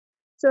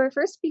So our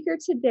first speaker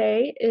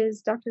today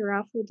is Dr.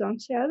 Rafał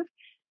Donczew,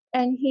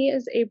 and he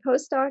is a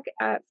postdoc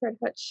at Fred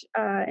Hutch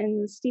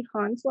in Steve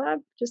Hahn's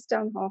lab, just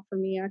down the hall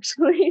from me,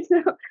 actually.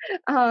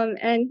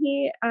 And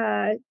he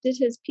did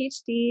his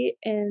PhD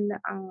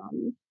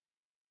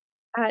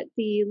at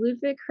the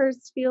Ludwig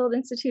Hirschfeld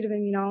Institute of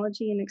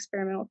Immunology and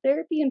Experimental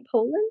Therapy in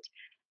Poland,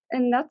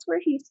 and that's where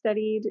he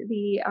studied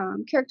the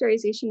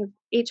characterization of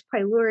H.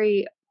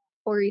 pylori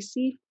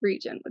OREC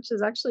region, which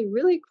is actually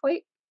really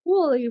quite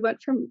cool. He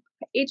went from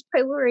H.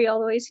 pylori all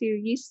the way to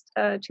yeast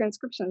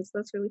transcription, so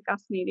that's really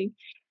fascinating.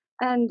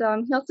 And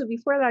he also,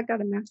 before that,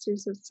 got a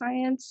Master's of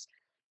Science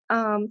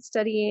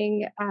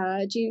studying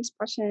gene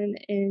expression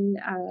in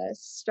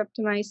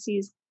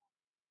Streptomyces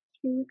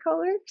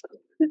thelicolor.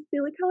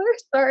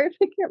 Sorry if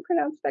I can't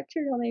pronounce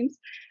bacterial names.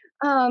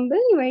 But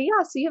anyway,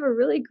 yeah, so you have a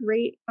really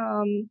great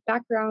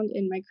background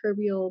in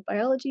microbial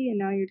biology, and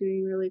now you're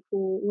doing really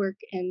cool work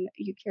in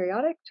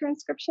eukaryotic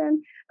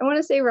transcription. I want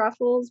to say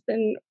Rafał's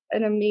been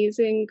an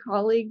amazing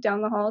colleague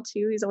down the hall,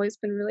 too. He's always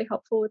been really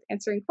helpful with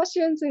answering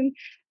questions and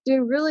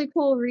doing really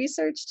cool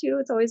research, too.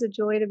 It's always a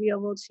joy to be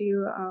able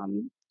to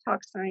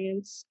talk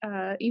science,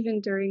 even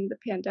during the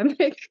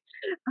pandemic.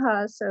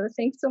 So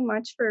thanks so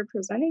much for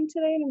presenting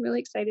today, and I'm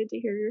really excited to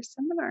hear your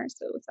seminar.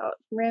 So without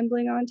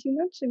rambling on too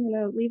much, I'm going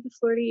to leave the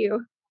floor to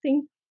you.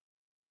 Thanks.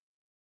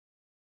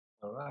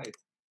 All right.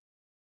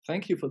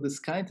 Thank you for this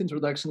kind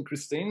introduction,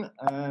 Christine.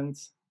 And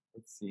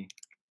let's see.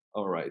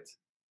 All right.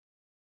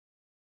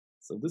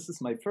 So this is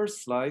my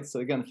first slide.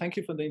 So again, thank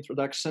you for the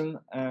introduction.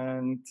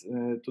 And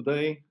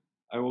today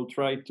I will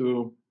try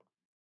to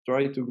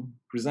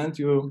present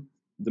you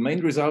the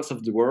main results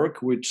of the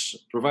work, which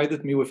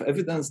provided me with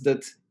evidence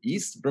that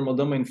yeast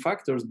bromodomain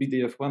factors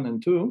Bdf1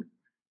 and 2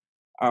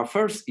 are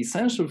first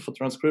essential for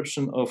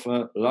transcription of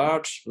a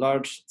large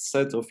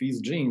set of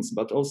yeast genes,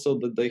 but also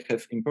that they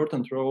have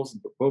important roles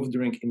both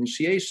during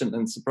initiation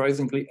and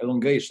surprisingly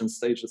elongation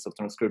stages of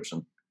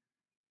transcription.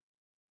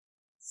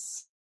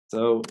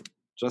 So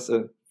just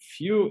a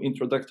few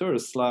introductory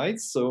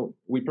slides. So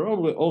we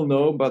probably all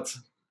know, but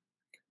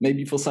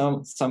maybe for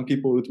some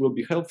people it will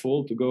be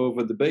helpful to go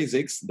over the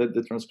basics, that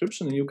the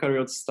transcription in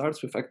eukaryotes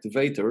starts with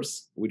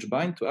activators, which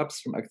bind to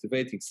upstream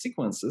activating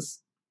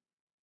sequences.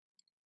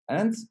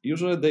 And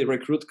usually they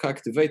recruit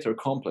co-activator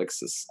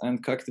complexes.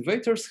 And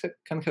co-activators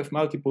can have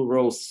multiple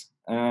roles.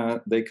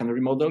 They can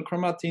remodel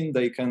chromatin,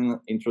 they can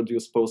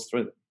introduce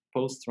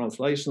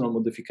post-translational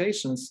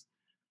modifications,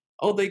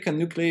 or they can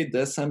nucleate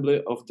the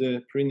assembly of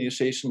the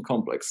pre-initiation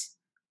complex.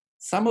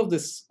 Some of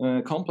these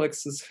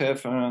complexes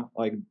have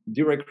like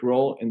direct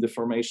role in the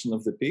formation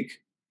of the peak.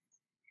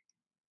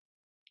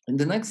 In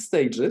the next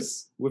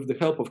stages, with the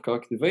help of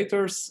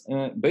co-activators,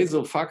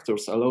 basal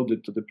factors are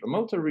loaded to the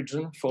promoter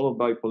region, followed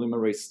by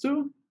polymerase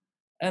II,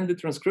 and the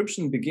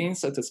transcription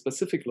begins at a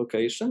specific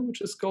location,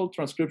 which is called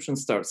transcription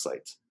start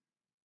site.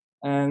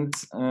 And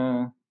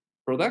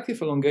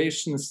productive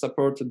elongation is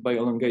supported by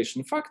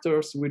elongation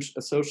factors, which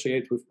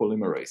associate with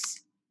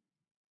polymerase.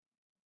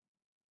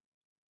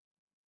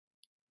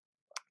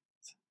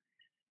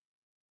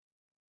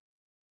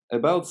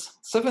 About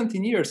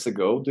 17 years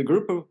ago, the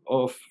group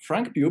of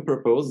Frank Pugh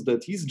proposed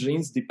that yeast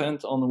genes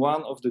depend on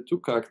one of the two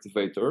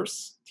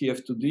co-activators,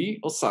 TF2D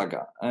or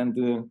SAGA, and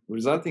the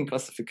resulting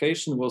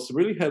classification was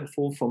really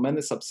helpful for many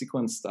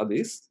subsequent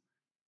studies.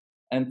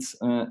 And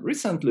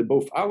recently,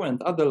 both our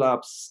and other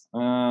labs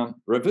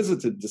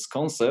revisited these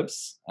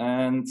concepts,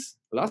 and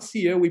last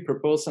year we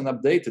proposed an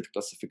updated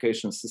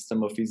classification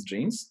system of yeast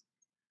genes.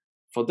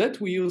 For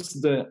that, we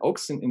used the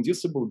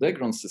auxin-inducible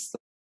Degron system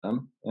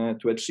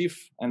to achieve,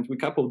 and we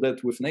coupled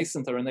that with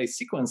nascent RNA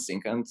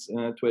sequencing and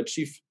to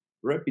achieve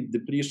rapid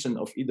depletion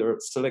of either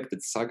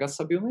selected SAGA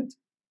subunits,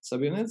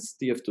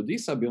 TF2D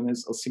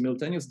subunits, or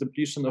simultaneous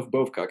depletion of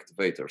both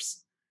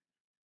co-activators.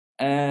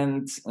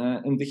 And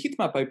in the heat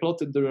map, I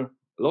plotted the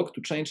log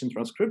to change in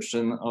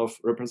transcription of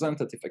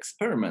representative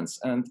experiments.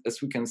 And as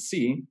we can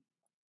see,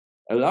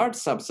 a large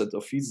subset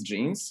of yeast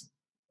genes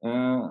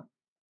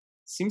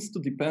seems to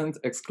depend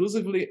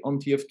exclusively on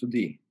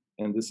TF2D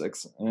in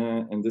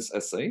this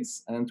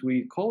assays, and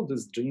we call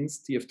these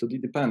genes TF2D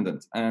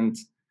dependent. And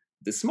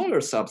the smaller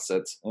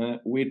subset,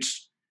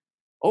 which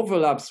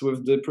overlaps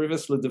with the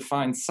previously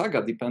defined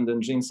SAGA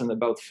dependent genes in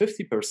about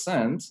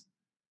 50%,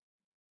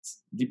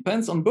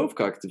 depends on both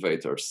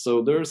co-activators.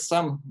 So there's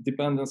some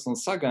dependence on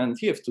SAGA and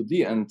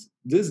TF2D, and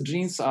these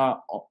genes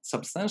are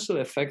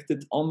substantially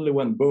affected only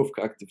when both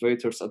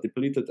co-activators are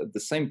depleted at the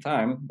same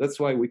time. That's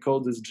why we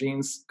call these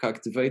genes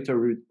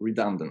co-activator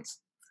redundant.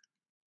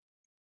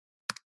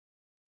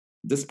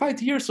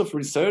 Despite years of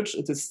research,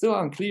 it is still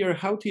unclear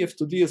how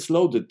TF2D is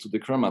loaded to the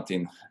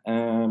chromatin,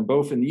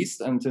 both in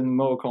yeast and in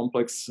more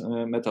complex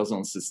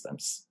metazone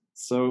systems.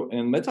 So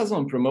in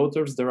metazone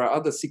promoters, there are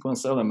other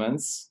sequence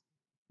elements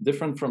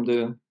different from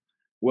the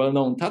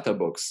well-known Tata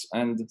box,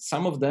 and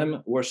some of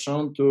them were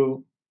shown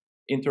to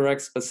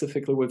interact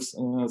specifically with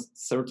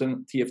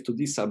certain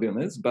TF2D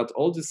subunits, but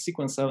all these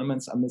sequence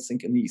elements are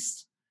missing in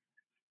yeast.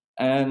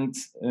 And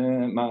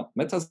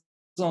metazone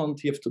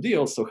TF2D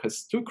also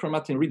has two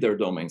chromatin reader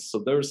domains.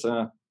 So there's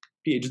a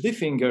PhD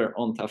finger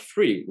on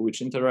TAF3, which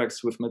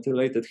interacts with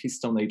methylated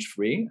histone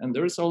H3, and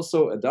there is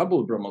also a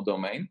double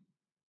bromodomain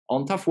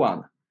on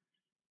TAF1.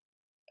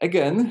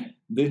 Again,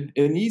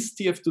 in yeast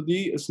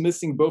TF2D is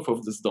missing both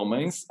of these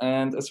domains,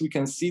 and as we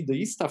can see, the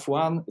yeast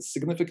TAF1 is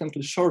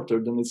significantly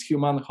shorter than its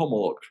human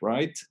homologue,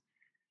 right?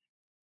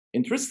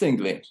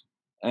 Interestingly,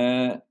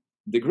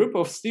 the group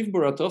of Steve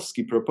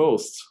Buratowski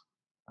proposed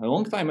a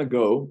long time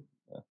ago,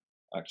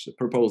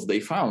 they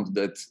found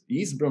that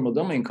yeast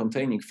bromodomain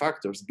containing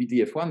factors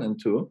Bdf1 and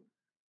 2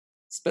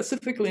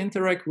 specifically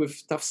interact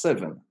with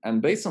TAF7.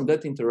 And based on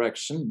that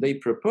interaction, they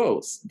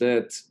propose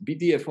that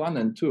Bdf1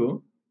 and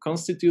 2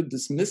 constitute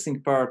this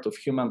missing part of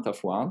human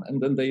TAF1.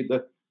 And then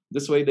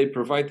this way they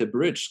provide a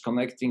bridge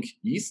connecting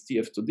yeast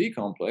TF2D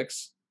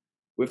complex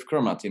with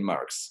chromatin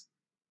marks.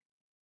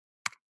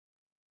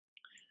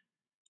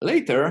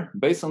 Later,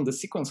 based on the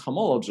sequence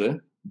homology,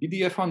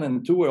 Bdf1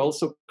 and 2 were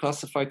also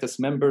classified as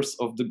members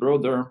of the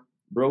broader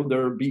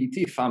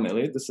BET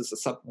family. This is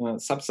a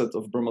subset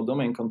of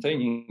bromodomain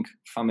containing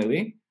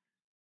family.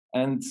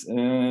 And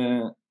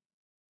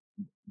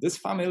this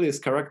family is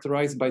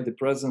characterized by the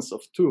presence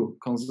of 2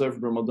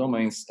 conserved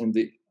bromodomains in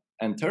the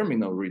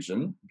N-terminal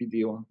region,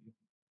 BD1,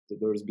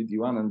 there is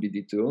BD1 and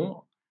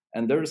BD2.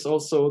 And there is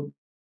also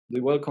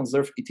the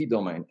well-conserved ET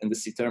domain in the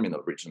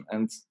C-terminal region.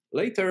 And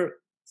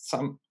later,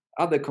 some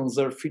other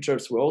conserved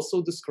features were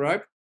also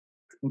described,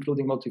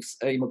 including motifs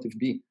A, motif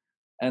B,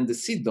 and the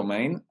seed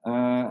domain,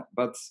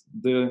 but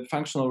the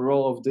functional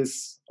role of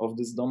these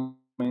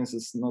domains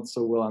is not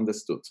so well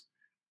understood.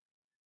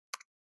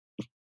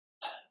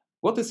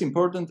 What is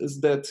important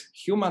is that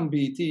human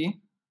BET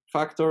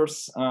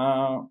factors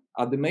are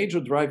the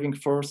major driving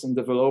force in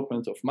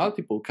development of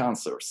multiple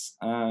cancers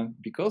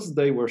because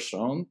they were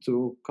shown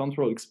to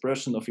control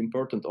expression of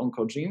important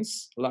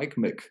oncogenes like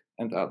MYC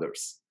and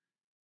others.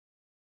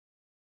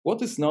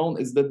 What is known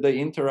is that they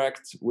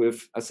interact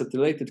with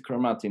acetylated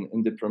chromatin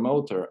in the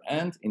promoter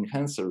and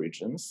enhancer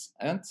regions,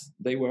 and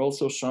they were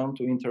also shown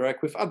to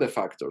interact with other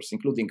factors,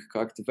 including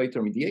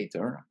coactivator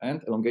mediator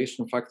and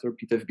elongation factor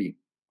PTFB.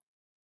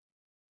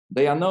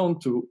 They are known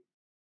to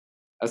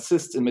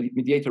assist in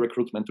mediator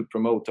recruitment to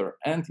promoter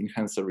and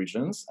enhancer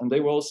regions, and they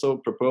were also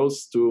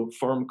proposed to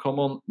form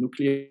common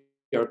nuclear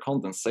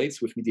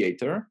condensates with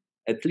mediator,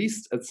 at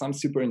least at some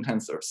super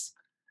enhancers.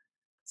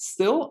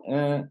 Still,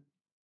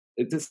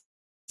 it is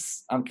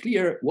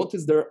unclear what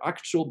is their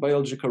actual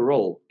biological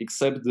role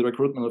except the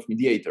recruitment of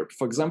mediator.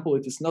 For example,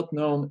 it is not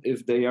known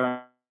if they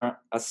are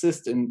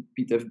assist in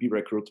PTFB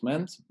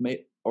recruitment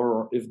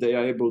or if they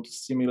are able to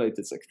stimulate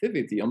its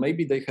activity, or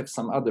maybe they have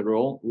some other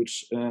role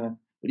which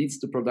leads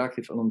to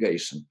productive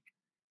elongation.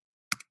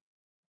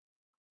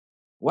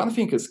 One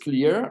thing is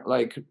clear,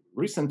 like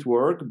recent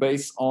work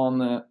based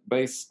on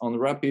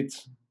rapid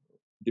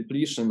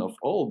depletion of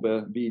all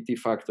the BET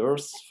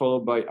factors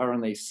followed by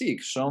RNA-seq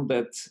shown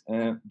that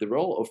the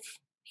role of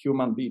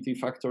human BET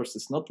factors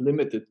is not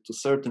limited to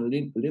certain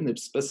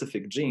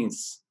lineage-specific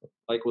genes,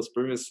 like was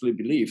previously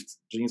believed,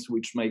 genes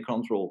which may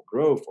control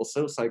growth or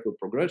cell cycle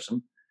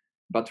progression,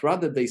 but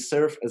rather they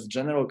serve as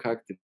general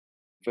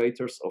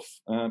coactivators of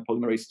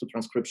polymerase II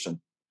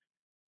transcription.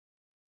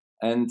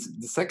 And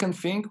the second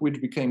thing which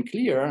became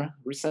clear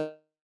recently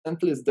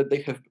is that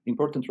they have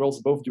important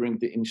roles both during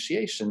the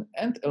initiation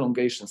and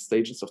elongation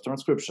stages of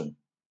transcription.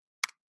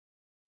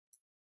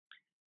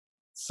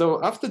 So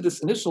after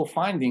this initial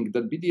finding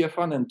that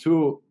Bdf1 and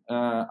 2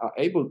 are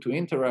able to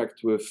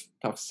interact with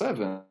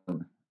TAF7,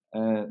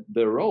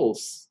 their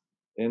roles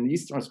in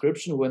yeast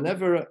transcription were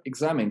never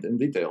examined in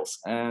details.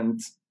 And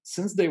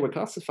since they were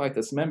classified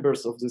as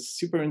members of this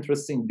super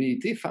interesting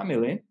BET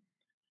family,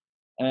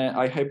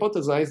 I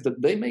hypothesized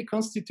that they may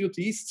constitute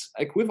yeast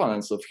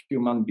equivalents of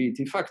human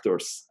BET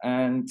factors.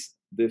 And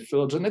the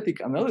phylogenetic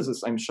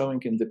analysis I'm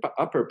showing in the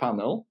upper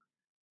panel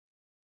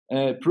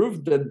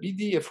proved that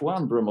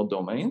Bdf1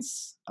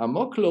 bromodomains are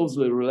more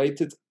closely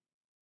related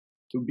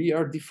to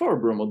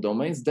BRD4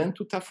 bromodomains than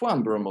to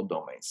TAF1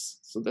 bromodomains.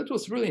 So that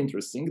was really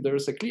interesting. There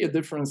is a clear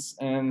difference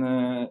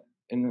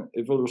in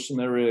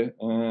evolutionary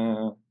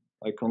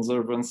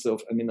conservancy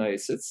of amino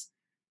acids.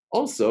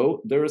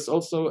 Also, there is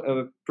also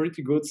a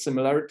pretty good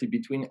similarity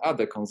between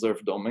other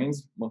conserved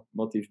domains,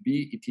 motif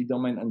B, ET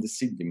domain, and the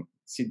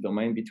seed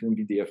domain between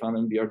Bdf1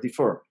 and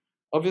BRD4.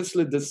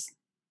 Obviously, this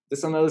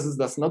analysis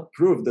does not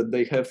prove that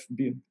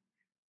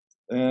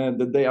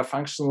they are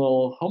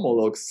functional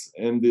homologues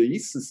in the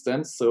yeast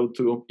system. So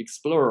to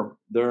explore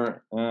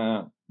their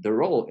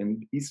role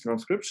in yeast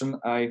transcription,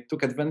 I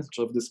took advantage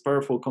of this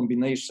powerful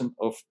combination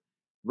of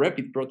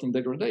rapid protein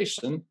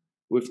degradation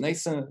with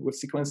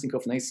sequencing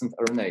of nascent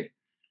RNA.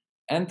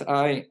 And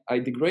I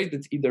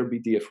degraded either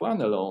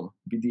Bdf1 alone,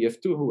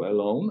 Bdf2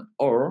 alone,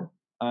 or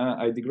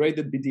I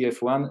degraded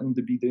Bdf1 in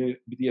the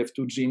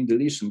Bdf2 gene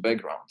deletion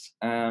background.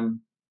 And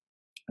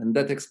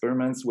that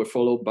experiments were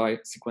followed by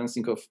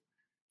sequencing of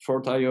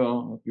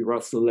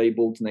 4-thiouracil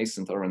labeled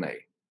nascent RNA.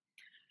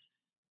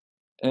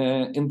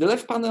 In the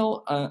left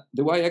panel,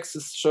 the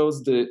y-axis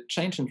shows the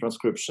change in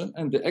transcription,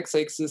 and the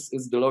x-axis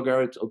is the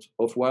logarithm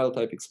of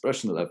wild-type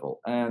expression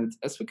level. And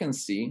as we can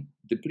see,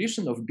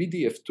 depletion of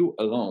Bdf2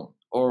 alone,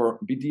 or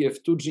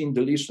Bdf2 gene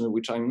deletion,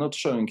 which I'm not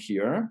showing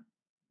here,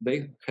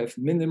 they have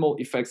minimal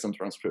effects on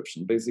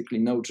transcription. Basically,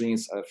 no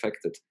genes are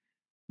affected.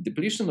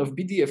 Depletion of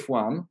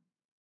Bdf1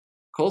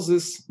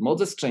 causes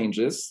modest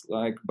changes,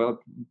 but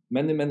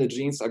many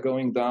genes are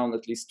going down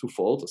at least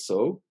twofold or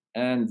so.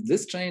 And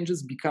these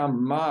changes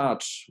become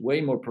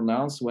way more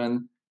pronounced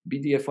when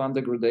Bdf1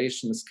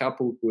 degradation is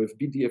coupled with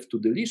Bdf2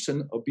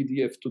 deletion or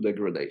Bdf2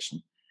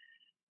 degradation.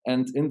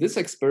 And in this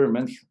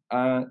experiment,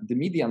 the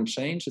median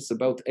change is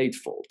about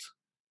 8-fold.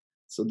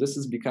 So this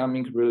is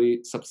becoming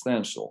really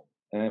substantial.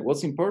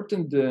 What's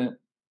important, the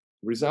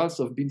results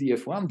of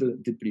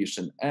Bdf1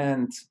 depletion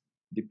and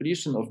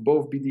depletion of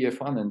both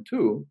Bdf1 and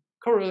 2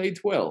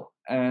 correlate well.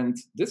 And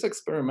this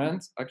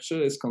experiment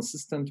actually is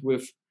consistent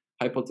with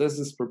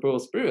hypothesis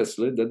proposed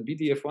previously that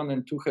Bdf1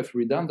 and 2 have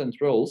redundant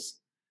roles,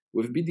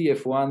 with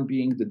Bdf1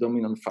 being the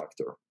dominant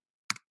factor.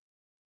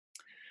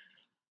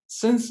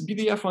 Since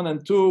Bdf1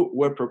 and 2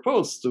 were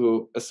proposed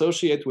to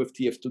associate with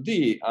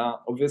TF2D,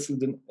 obviously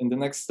in the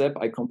next step,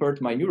 I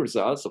compared my new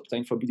results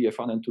obtained for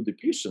Bdf1 and 2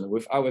 depletion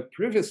with our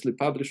previously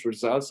published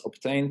results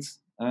obtained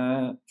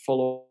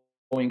following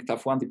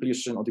TAF1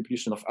 depletion or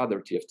depletion of other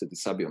TF2D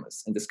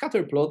subunits. In the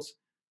scatter plot,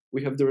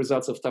 we have the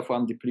results of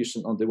TAF1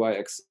 depletion on the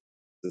y-axis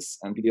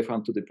and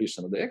Bdf1 2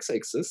 depletion on the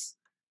x-axis,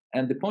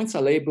 and the points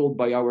are labeled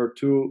by our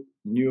two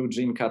new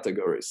gene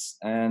categories.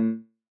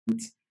 And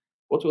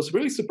what was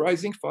really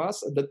surprising for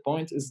us at that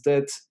point is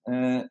that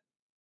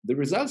the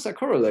results are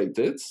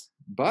correlated,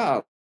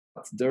 but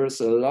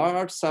there's a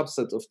large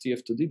subset of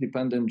TF2D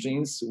dependent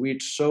genes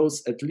which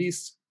shows at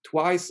least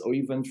twice or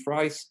even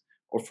thrice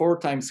or 4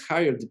 times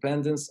higher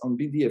dependence on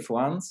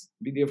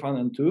Bdf1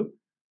 and 2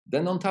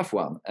 than on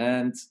TAF1.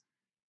 And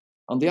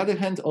on the other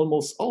hand,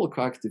 almost all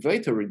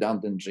co-activator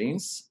redundant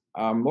genes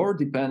are more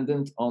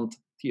dependent on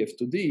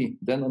TF2D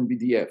than on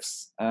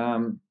BDFs.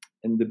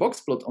 In the box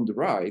plot on the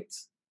right,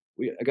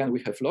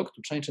 we have log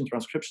to change in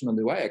transcription on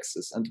the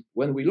y-axis. And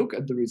when we look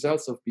at the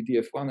results of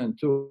Bdf1 and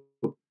 2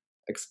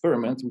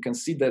 experiment, we can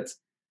see that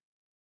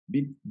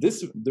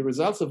the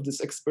results of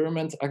this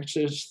experiment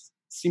actually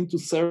seem to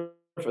serve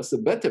as a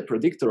better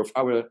predictor of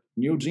our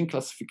new gene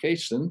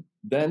classification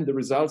than the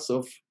results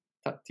of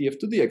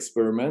TF2D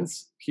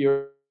experiments,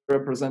 here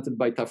represented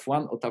by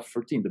TAF1 or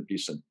TAF13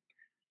 depletion.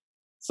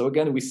 So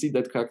again, we see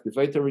that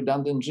co-activator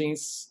redundant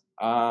genes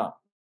are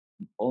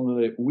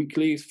only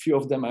weakly, few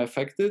of them are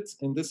affected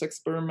in this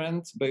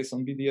experiment based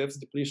on BDF's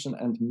depletion,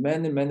 and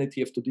many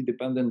TF2D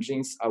dependent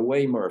genes are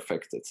way more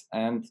affected.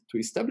 And to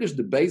establish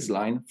the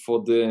baseline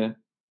for the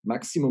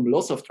maximum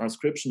loss of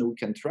transcription we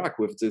can track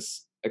with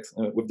this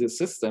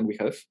system we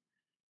have,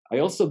 I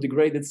also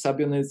degraded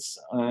subunits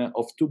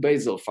of 2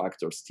 basal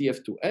factors,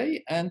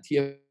 TF2A and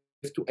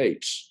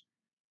TF2H.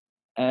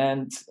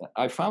 And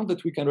I found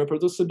that we can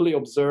reproducibly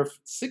observe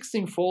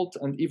 16-fold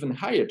and even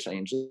higher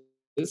changes.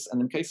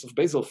 And in case of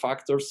basal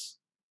factors,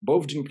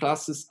 both gene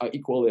classes are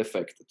equally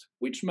affected,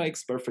 which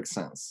makes perfect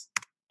sense.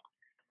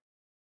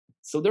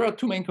 So there are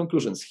 2 main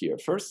conclusions here.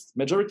 First,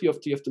 majority of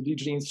TF2D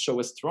genes show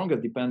a stronger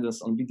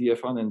dependence on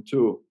Bdf1 and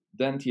 2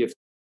 than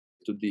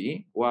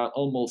TF2D, while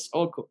almost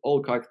all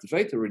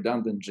co-activator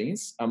redundant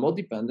genes are more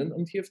dependent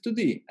on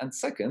TF2D. And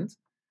second,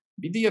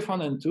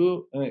 Bdf1 and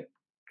 2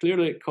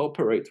 clearly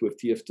cooperate with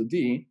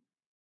TF2D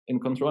in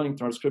controlling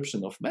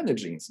transcription of many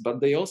genes,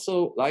 but they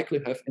also likely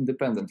have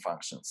independent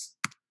functions.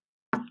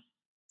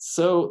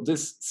 So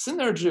this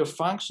synergy of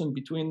function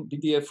between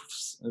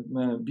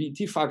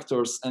BET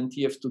factors and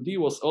TF2D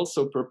was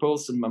also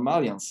proposed in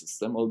mammalian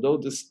system, although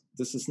this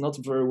is not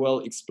very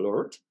well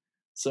explored.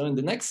 So in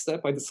the next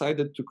step, I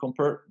decided to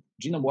compare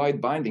genome-wide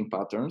binding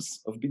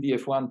patterns of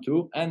Bdf1,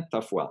 2, and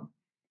TAF1.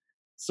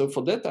 So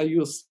for that, I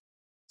used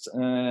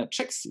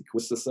CheckSeq,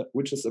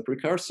 which is a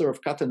precursor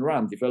of cut and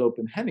run developed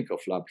in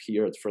Chemikov lab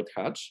here at Fred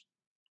Hutch,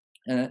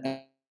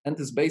 and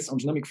is based on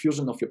genomic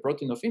fusion of your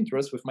protein of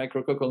interest with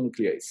micrococcal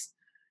nuclease.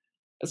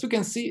 As you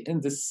can see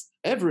in this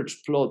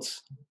average plot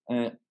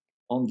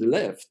on the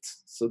left,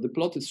 so the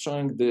plot is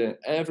showing the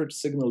average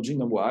signal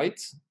genome-wide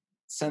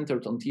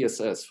centered on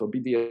TSS for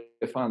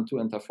Bdf1, 2,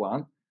 and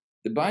TAF1.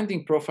 The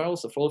binding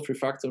profiles of all 3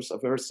 factors are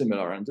very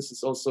similar, and this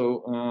is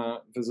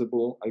also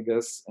visible, I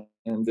guess,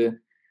 in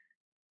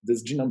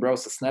this genome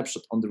browser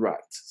snapshot on the right.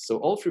 So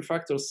all 3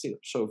 factors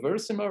show very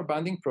similar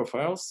binding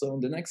profiles. So in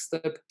the next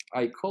step,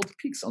 I called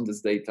peaks on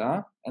this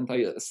data, and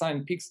I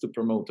assigned peaks to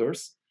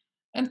promoters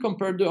and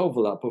compared the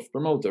overlap of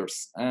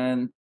promoters.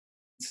 And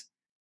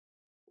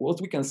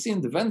what we can see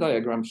in the Venn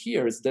diagram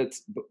here is that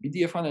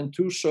Bdf1 and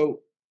 2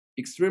 show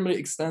extremely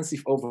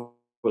extensive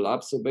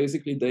overlap. So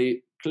basically,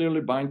 they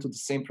clearly bind to the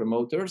same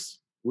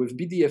promoters, with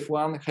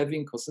Bdf1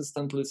 having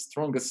consistently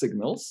stronger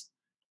signals,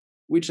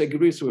 which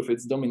agrees with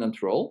its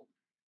dominant role.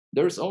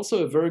 There's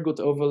also a very good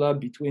overlap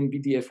between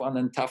Bdf1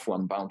 and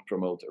TAF1 bound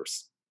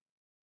promoters.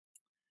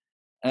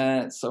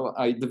 So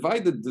I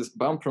divided these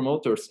bound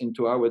promoters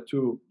into our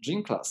two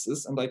gene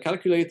classes, and I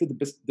calculated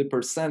the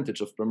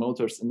percentage of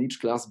promoters in each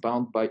class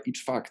bound by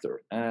each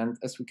factor. And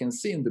as we can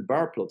see in the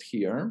bar plot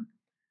here,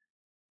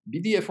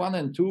 Bdf1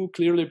 and 2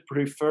 clearly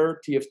prefer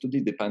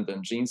TF2D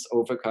dependent genes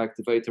over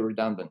co-activator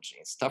redundant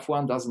genes.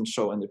 TAF1 doesn't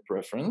show any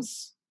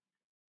preference.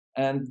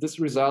 And these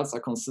results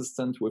are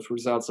consistent with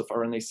results of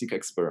RNA-seq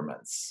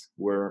experiments,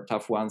 where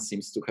TAF1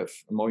 seems to have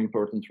a more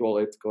important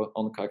role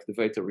on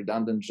co-activator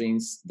redundant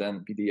genes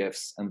than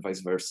PDFs and vice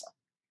versa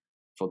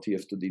for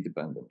TF2D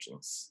dependent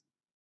genes.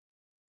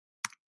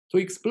 To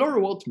explore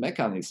what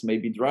mechanism may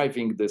be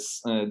driving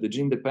this, the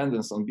gene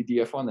dependence on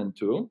Bdf1 and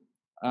 2,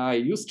 I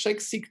used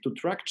check-seq to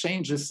track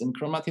changes in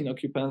chromatin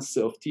occupancy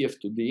of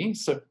TF2D,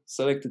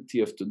 selected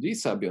TF2D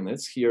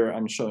subunits. Here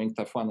I'm showing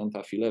TAF1 and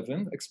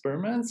TAF11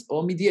 experiments,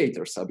 or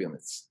mediator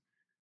subunits,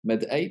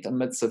 MED8 and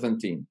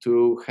MED17,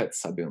 two head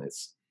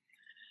subunits.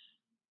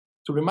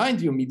 To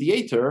remind you,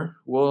 mediator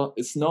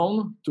is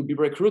known to be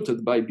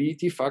recruited by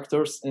BET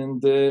factors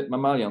in the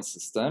mammalian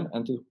system,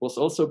 and it was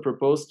also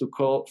proposed to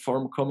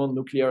form common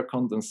nuclear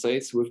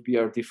condensates with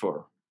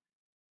BRD4.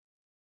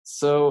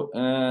 So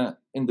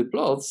in the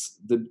plots,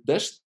 the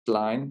dashed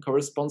line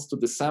corresponds to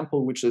the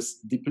sample which is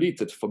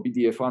depleted for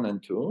Bdf1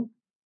 and 2,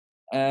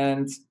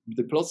 and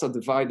the plots are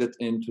divided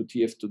into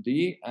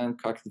TF2D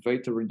and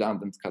co-activator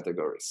redundant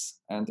categories.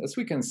 And as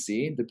we can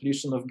see,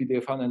 depletion of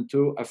Bdf1 and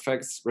 2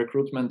 affects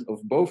recruitment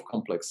of both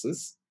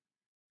complexes,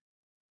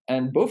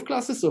 and both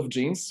classes of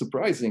genes,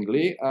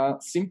 surprisingly,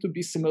 seem to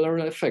be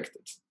similarly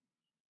affected.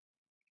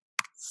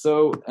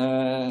 So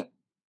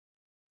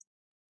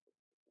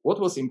what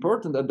was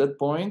important at that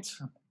point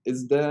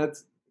is that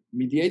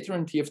mediator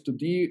and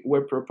TF2D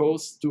were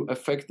proposed to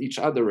affect each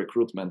other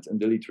recruitment in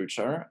the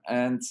literature,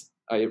 and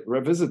I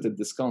revisited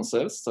this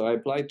concept, so I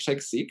applied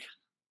check-seq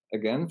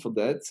again for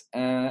that.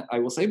 I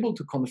was able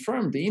to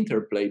confirm the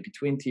interplay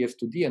between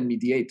TF2D and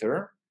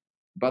mediator,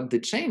 but the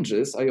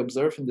changes I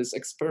observed in these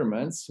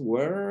experiments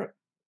were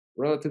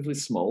relatively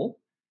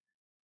small.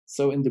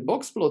 So in the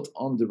box plot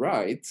on the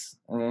right,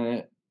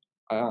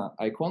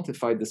 I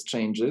quantified these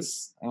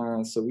changes.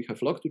 So we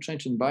have log to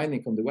change in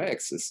binding on the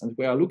y-axis, and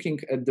we are looking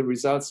at the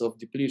results of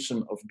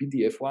depletion of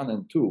Bdf1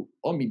 and 2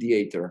 or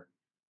mediator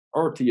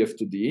or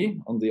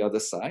TF2D on the other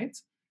side.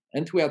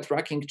 And we are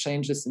tracking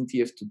changes in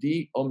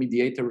TF2D or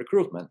mediator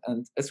recruitment.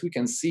 And as we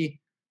can see,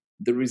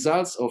 the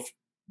results of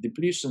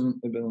depletion,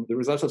 the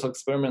results of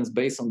experiments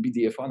based on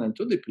Bdf1 and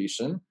 2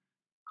 depletion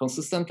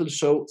consistently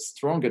show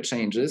stronger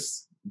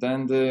changes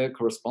than the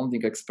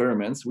corresponding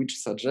experiments, which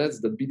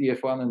suggests that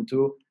Bdf1 and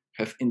 2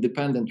 have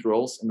independent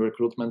roles in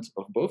recruitment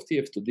of both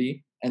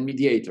TF2D and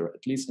mediator,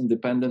 at least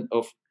independent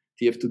of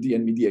TF2D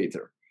and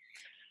mediator.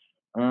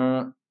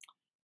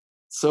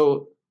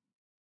 So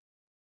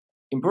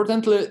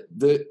importantly,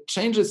 the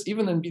changes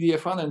even in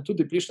Bdf1 and 2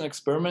 depletion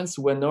experiments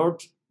were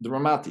not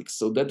dramatic.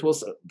 So that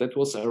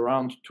was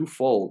around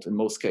twofold in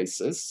most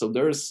cases. So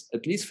there's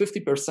at least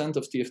 50%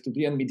 of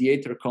TF2D and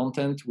mediator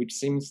content, which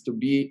seems to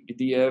be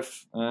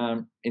BDF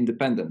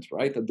independent,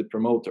 right, at the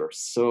promoters.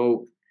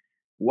 So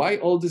why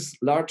all this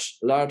large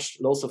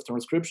loss of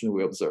transcription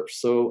we observe?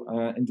 So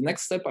in the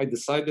next step, I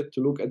decided to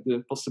look at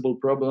the possible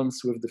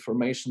problems with the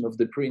formation of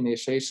the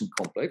pre-initiation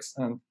complex.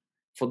 And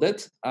for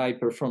that, I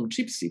performed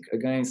ChIP-seq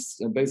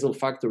against basal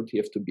factor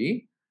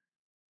TF2B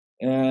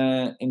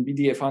in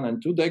Bdf1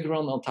 and 2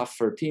 background on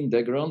TAF13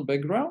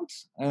 background.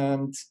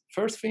 And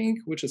first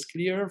thing which is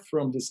clear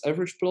from this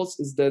average plots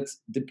is that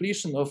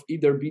depletion of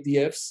either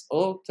BDFs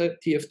or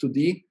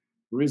TF2D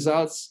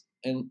results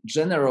in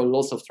general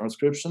loss of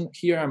transcription.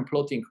 Here I'm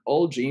plotting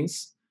all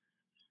genes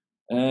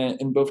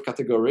in both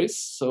categories.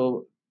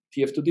 So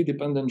TF2D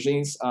dependent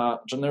genes are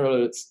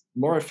generally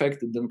more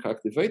affected than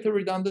co-activator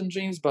redundant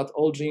genes, but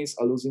all genes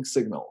are losing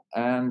signal.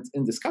 And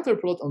in the scatter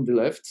plot on the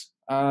left,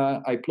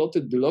 I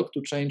plotted the log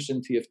to change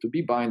in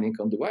TF2B binding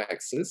on the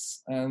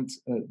y-axis and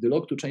the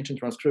log to change in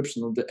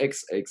transcription on the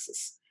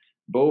x-axis,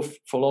 both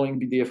following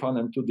Bdf1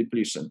 and 2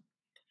 depletion.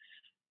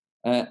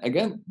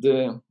 Again,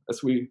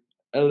 as we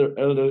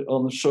earlier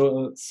on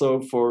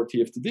saw for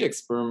TF2D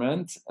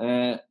experiment,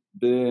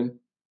 the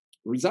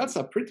results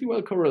are pretty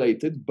well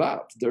correlated,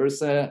 but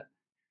there's a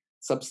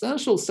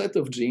substantial set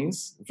of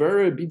genes,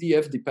 very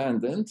BDF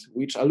dependent,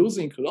 which are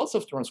losing lots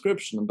of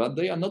transcription, but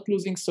they are not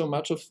losing so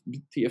much of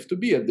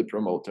TF2B at the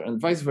promoter,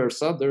 and vice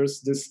versa.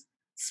 There's this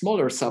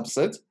smaller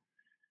subset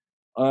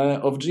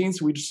of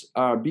genes which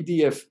are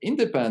BDF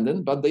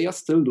independent, but they are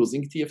still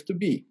losing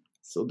TF2B.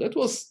 So that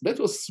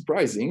was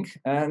surprising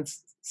and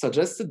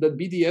suggested that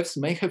BDFs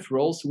may have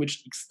roles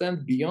which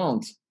extend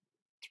beyond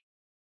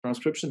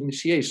transcription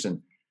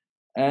initiation.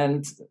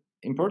 And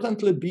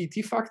importantly,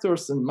 BET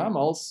factors in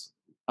mammals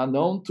are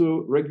known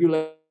to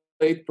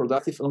regulate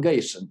productive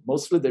elongation.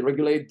 Mostly they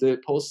regulate the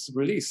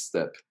post-release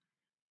step.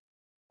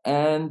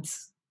 And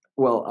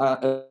well,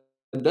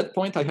 at that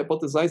point, I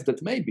hypothesized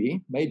that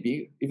maybe,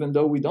 even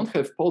though we don't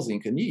have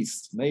pausing in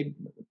yeast, maybe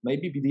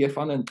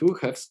Bdf1 and 2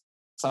 have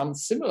some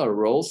similar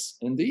roles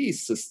in the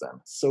yeast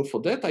system. So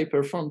for that, I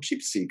performed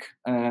ChIP-seq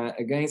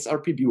against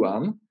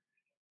RPB1.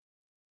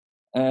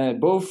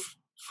 both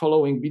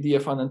following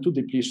Bdf1 and 2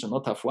 depletion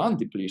or TAF1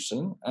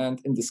 depletion. And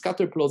in the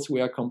scatter plots,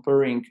 we are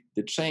comparing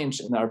the change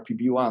in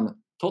RPB1,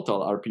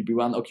 total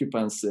RPB1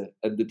 occupancy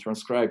at the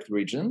transcribed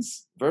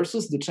regions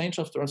versus the change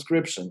of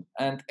transcription.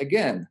 And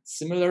again,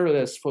 similarly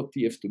as for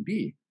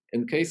TF2B,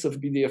 in case of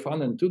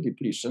Bdf1 and 2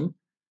 depletion,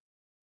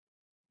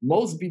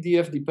 most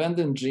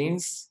BDF-dependent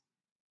genes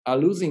are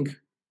losing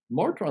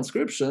more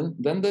transcription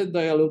than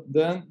they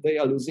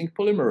are losing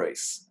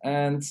polymerase.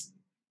 And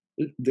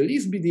the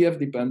least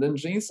BDF-dependent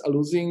genes are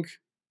losing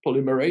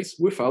polymerase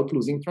without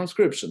losing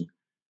transcription.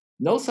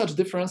 No such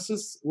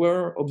differences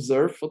were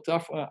observed for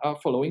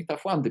following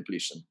TAF1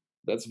 depletion.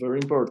 That's very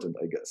important,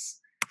 I guess.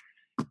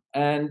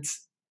 And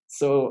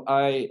so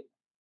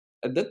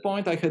at that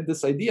point, I had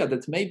this idea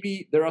that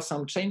maybe there are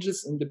some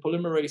changes in the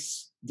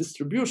polymerase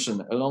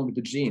distribution along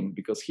the gene,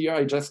 because here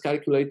I just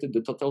calculated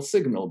the total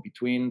signal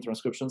between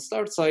transcription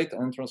start site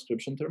and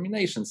transcription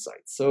termination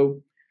site.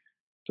 So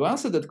to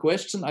answer that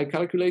question, I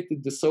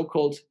calculated the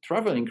so-called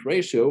traveling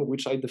ratio,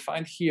 which I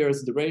defined here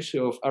as the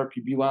ratio of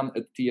RPB1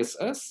 at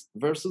TSS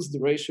versus the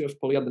ratio of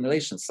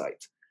polyadenylation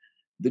site.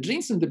 The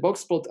genes in the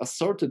box plot are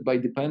sorted by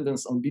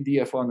dependence on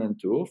Bdf1 and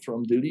 2,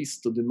 from the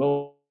least to the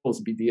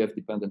most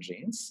BDF-dependent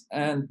genes,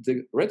 and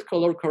the red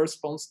color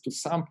corresponds to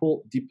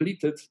sample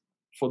depleted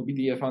for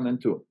Bdf1 and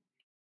 2,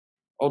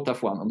 or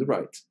TAF1 on the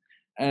right.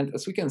 And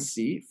as we can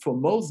see, for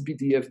most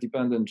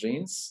BDF-dependent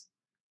genes,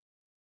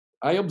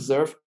 I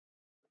observe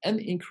an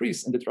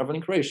increase in the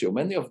traveling ratio.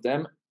 Many of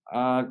them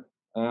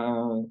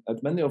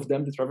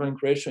the traveling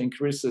ratio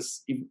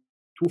increases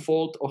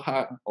twofold or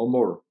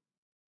more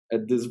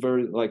at this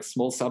very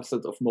small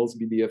subset of most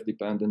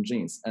BDF-dependent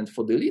genes. And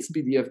for the least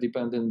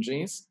BDF-dependent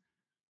genes,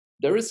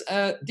 there is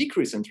a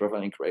decrease in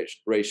traveling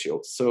ratio.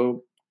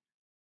 So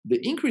the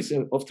increase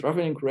of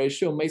traveling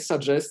ratio may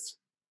suggest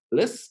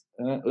less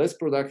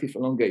productive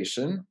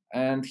elongation,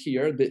 and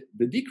here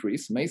the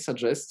decrease may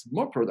suggest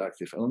more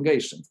productive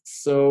elongation.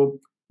 So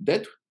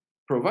that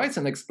provides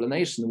an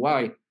explanation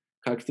why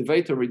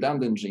co-activator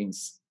redundant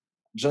genes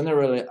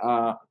generally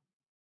are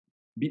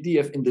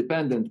BDF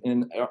independent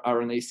in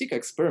RNA-seq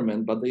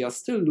experiment, but they are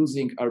still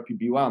losing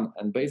RPB1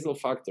 and basal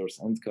factors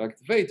and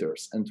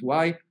co-activators, and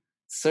why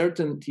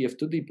certain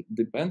TF2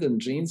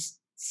 dependent genes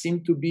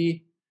seem to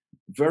be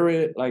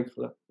very,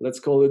 let's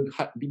call it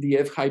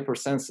BDF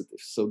hypersensitive.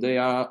 So they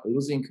are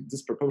losing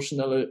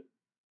disproportionately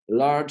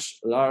large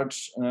part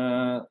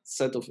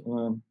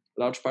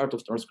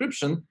of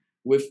transcription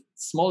with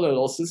smaller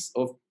losses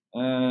of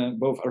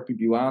both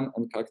RPB1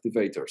 and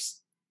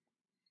co-activators.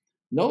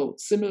 No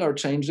similar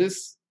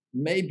changes,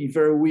 maybe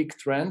very weak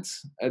trend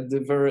at the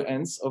very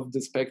ends of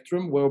the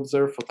spectrum were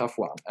observed for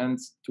TAF1. And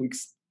to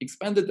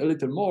expand it a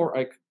little more,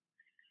 I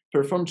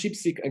performed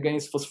ChIP-seq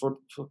against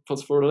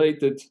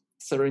phosphorylated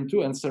serine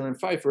 2 and serine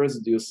 5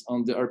 residues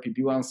on the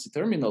RPB1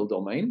 C-terminal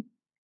domain.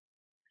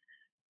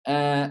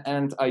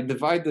 And I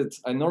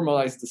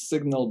normalized the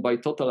signal by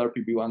total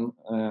RPB1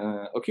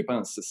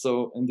 occupancy.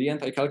 So in the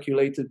end, I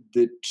calculated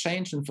the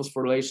change in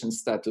phosphorylation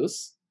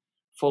status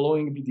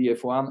following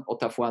Bdf1 or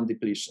TAF1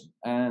 depletion.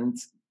 And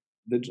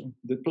the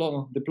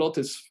plot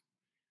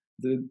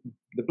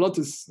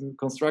is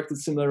constructed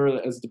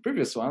similarly as the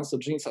previous one. So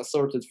genes are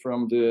sorted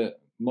from the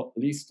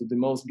least to the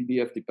most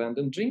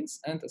BDF-dependent genes.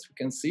 And as we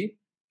can see,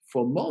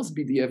 for most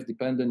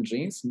BDF-dependent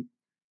genes,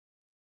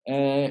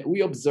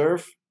 we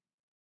observe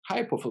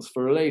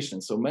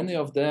hypophosphorylation. So many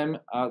of them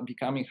are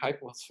becoming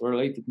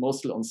hypophosphorylated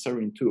mostly on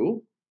serine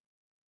 2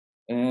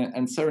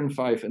 and serine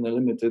 5 in a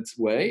limited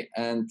way.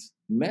 And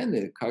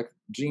many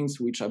genes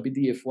which are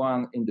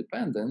BDF1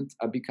 independent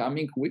are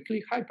becoming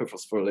weakly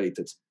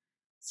hyperphosphorylated.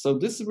 So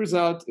this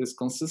result is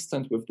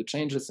consistent with the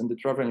changes in the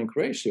traveling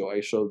ratio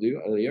I showed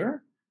you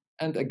earlier.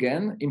 And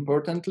again,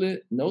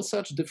 importantly, no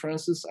such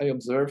differences I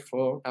observed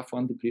for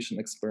TAF1 depletion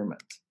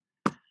experiment.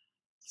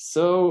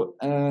 So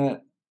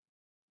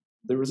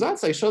the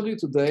results I showed you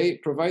today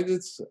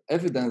provided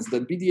evidence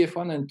that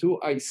Bdf1 and 2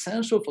 are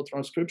essential for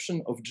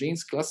transcription of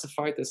genes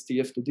classified as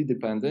TF2D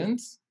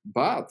dependent,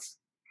 but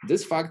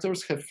these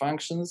factors have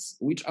functions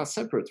which are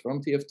separate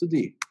from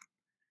TF2D.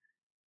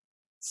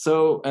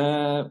 So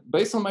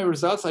based on my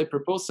results, I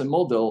propose a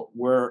model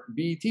where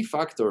BET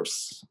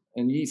factors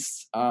in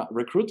yeast are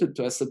recruited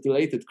to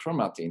acetylated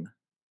chromatin,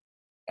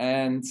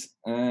 and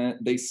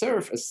they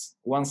serve as,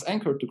 once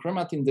anchored to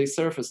chromatin, they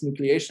serve as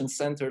nucleation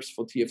centers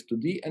for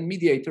TF2D and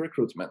mediate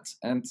recruitment.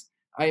 And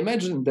I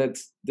imagine that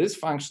this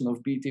function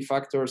of BET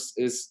factors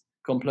is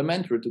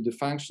complementary to the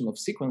function of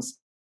sequence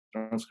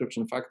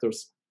transcription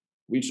factors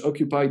which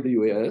occupy the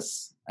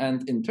UAS,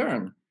 and in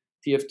turn,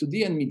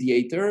 TF2D and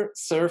mediator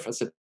serve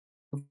as a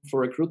for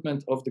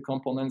recruitment of the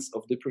components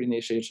of the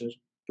pre-initiation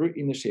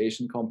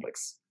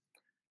complex.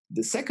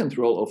 The second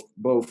role of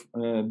both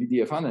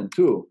Bdf1 and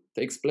 2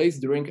 takes place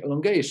during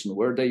elongation,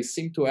 where they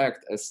seem to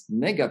act as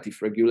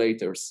negative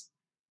regulators,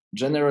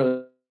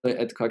 generally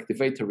at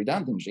co-activator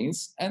redundant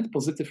genes, and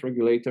positive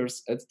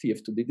regulators at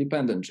TF2D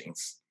dependent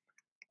genes.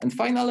 And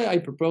finally, I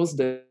propose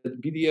that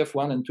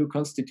Bdf1 and 2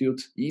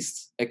 constitute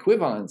yeast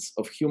equivalents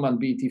of human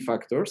BET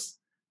factors,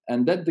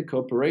 and that the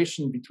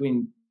cooperation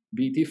between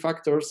BET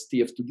factors,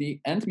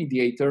 TF2D, and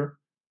mediator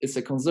is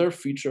a conserved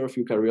feature of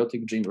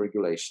eukaryotic gene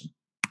regulation.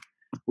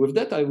 With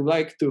that, I would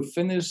like to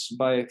finish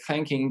by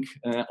thanking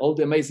all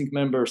the amazing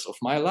members of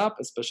my lab,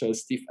 especially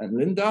Steve and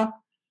Linda,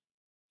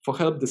 for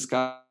help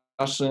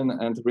discussion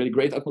and really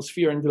great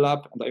atmosphere in the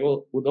lab. And I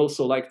would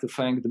also like to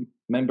thank the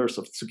members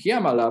of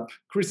Tsukiyama lab,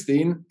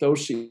 Christine,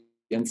 Toshi,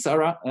 and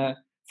Sarah,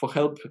 for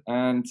help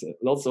and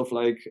lots of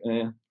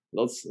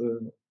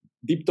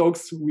deep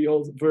talks we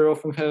all very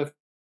often have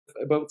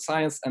about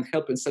science and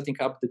help in setting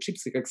up the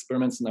chipstick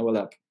experiments in our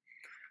lab.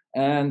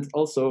 And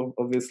also,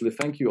 obviously,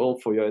 thank you all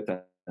for your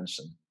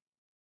attention.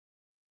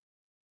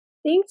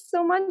 Thanks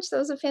so much. That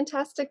was a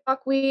fantastic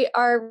talk. We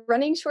are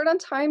running short on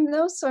time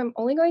though, so I'm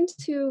only going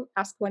to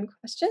ask one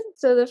question.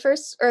 So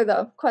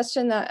the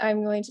question that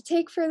I'm going to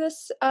take for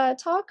this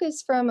talk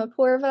is from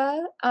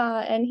Apurva,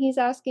 and he's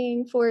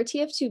asking for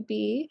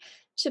TF2B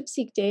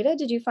ChIP-seq data.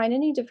 Did you find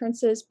any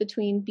differences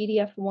between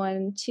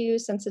Bdf1, 2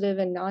 sensitive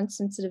and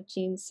non-sensitive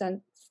gene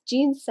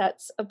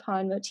sets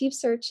upon motif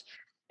search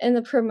in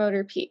the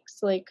promoter peaks?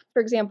 Like,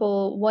 for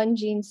example, one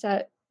gene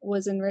set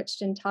was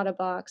enriched in Tata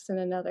box and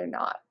another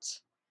not.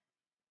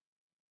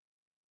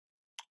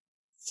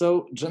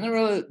 So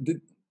generally,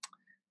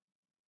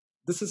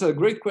 this is a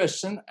great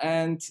question,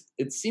 and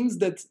it seems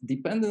that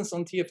dependence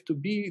on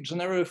TF2B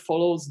generally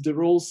follows the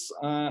rules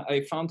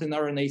I found in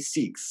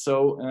RNA-seq.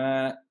 So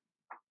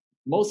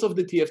most of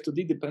the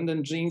TF2D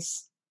dependent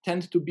genes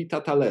tend to be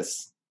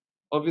Tata-less.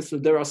 Obviously,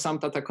 there are some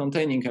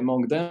Tata-containing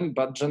among them,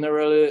 but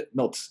generally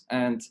not.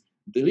 And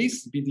the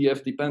least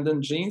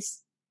BDF-dependent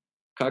genes,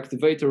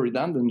 co-activator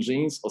redundant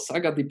genes, or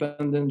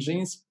SAGA-dependent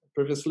genes,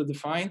 previously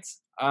defined,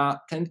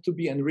 tend to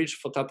be enriched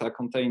for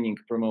Tata-containing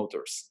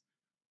promoters.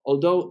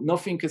 Although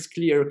nothing is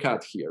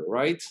clear-cut here,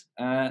 right?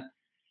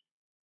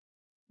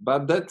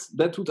 But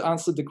that would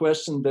answer the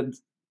question that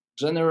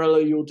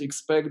generally you would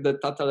expect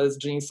that Tata-less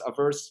genes are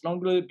very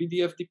strongly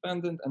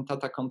BDF-dependent and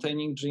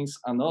Tata-containing genes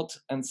are not,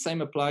 and same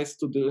applies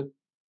to the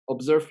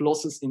observed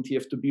losses in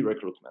TF2B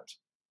recruitment.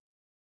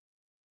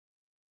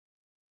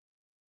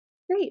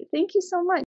 Great, thank you so much.